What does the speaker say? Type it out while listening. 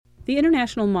The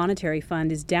International Monetary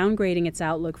Fund is downgrading its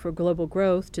outlook for global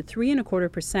growth to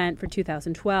 3.25% for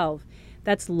 2012.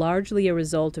 That's largely a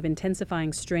result of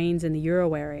intensifying strains in the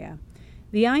euro area.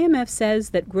 The IMF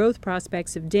says that growth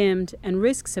prospects have dimmed and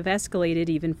risks have escalated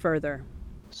even further.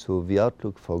 So the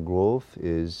outlook for growth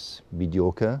is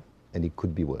mediocre, and it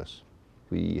could be worse.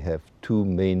 We have two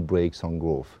main brakes on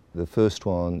growth. The first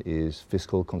one is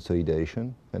fiscal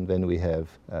consolidation, and then we have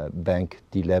bank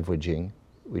deleveraging,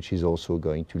 which is also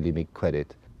going to limit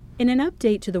credit. In an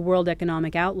update to the World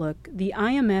Economic Outlook, the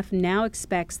IMF now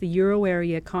expects the euro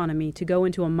area economy to go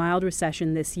into a mild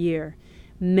recession this year.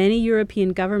 Many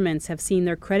European governments have seen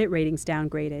their credit ratings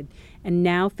downgraded and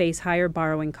now face higher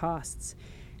borrowing costs.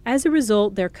 As a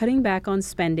result, they're cutting back on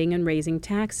spending and raising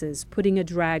taxes, putting a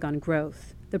drag on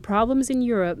growth. The problems in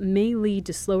Europe may lead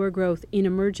to slower growth in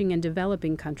emerging and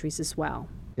developing countries as well.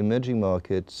 Emerging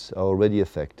markets are already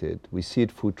affected. We see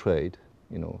it through trade.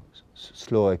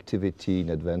 Slow activity in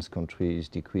advanced countries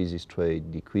decreases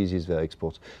trade, decreases their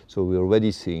exports. So we're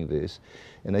already seeing this.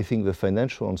 And I think the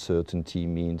financial uncertainty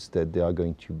means that they are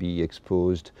going to be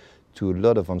exposed to a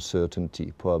lot of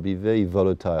uncertainty, probably very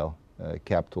volatile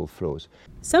capital flows.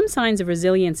 Some signs of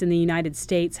resilience in the United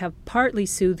States have partly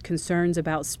soothed concerns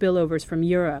about spillovers from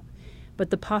Europe. But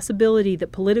the possibility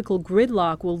that political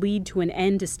gridlock will lead to an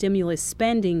end to stimulus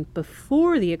spending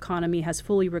before the economy has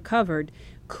fully recovered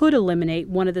could eliminate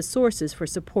one of the sources for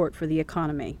support for the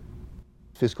economy.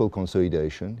 Fiscal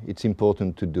consolidation, it's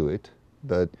important to do it,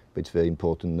 but it's very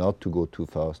important not to go too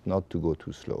fast, not to go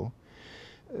too slow.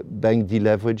 Bank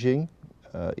deleveraging,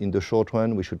 in the short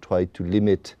run, we should try to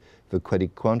limit the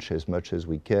credit crunch as much as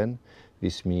we can.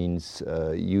 This means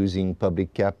using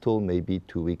public capital maybe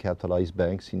to recapitalize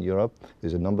banks in Europe.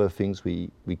 There's a number of things we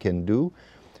can do.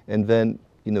 And then,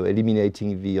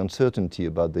 eliminating the uncertainty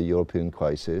about the European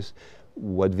crisis.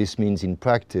 What this means in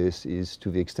practice is, to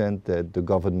the extent that the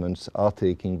governments are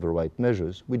taking the right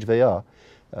measures, which they are,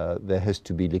 there has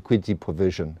to be liquidity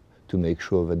provision to make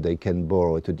sure that they can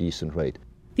borrow at a decent rate.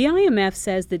 The IMF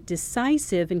says that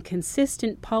decisive and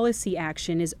consistent policy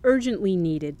action is urgently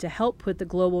needed to help put the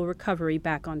global recovery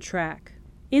back on track.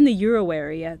 In the euro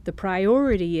area, the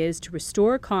priority is to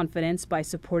restore confidence by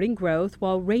supporting growth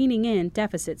while reining in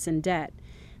deficits and debt.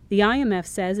 The IMF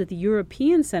says that the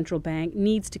European Central Bank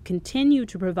needs to continue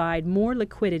to provide more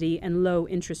liquidity and low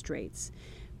interest rates.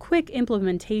 Quick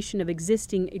implementation of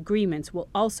existing agreements will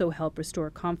also help restore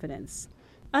confidence.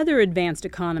 Other advanced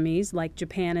economies, like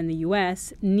Japan and the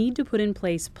U.S., need to put in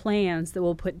place plans that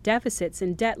will put deficits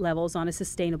and debt levels on a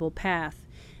sustainable path.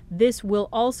 This will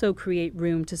also create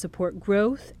room to support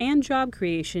growth and job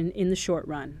creation in the short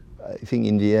run. I think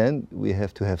in the end, we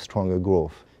have to have stronger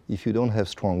growth. If you don't have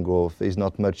strong growth, there's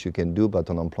not much you can do about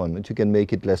unemployment. You can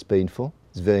make it less painful.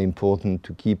 It's very important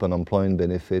to keep unemployment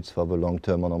benefits for the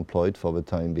long-term unemployed for the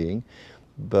time being.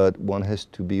 But one has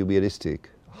to be realistic.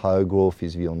 Higher growth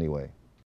is the only way.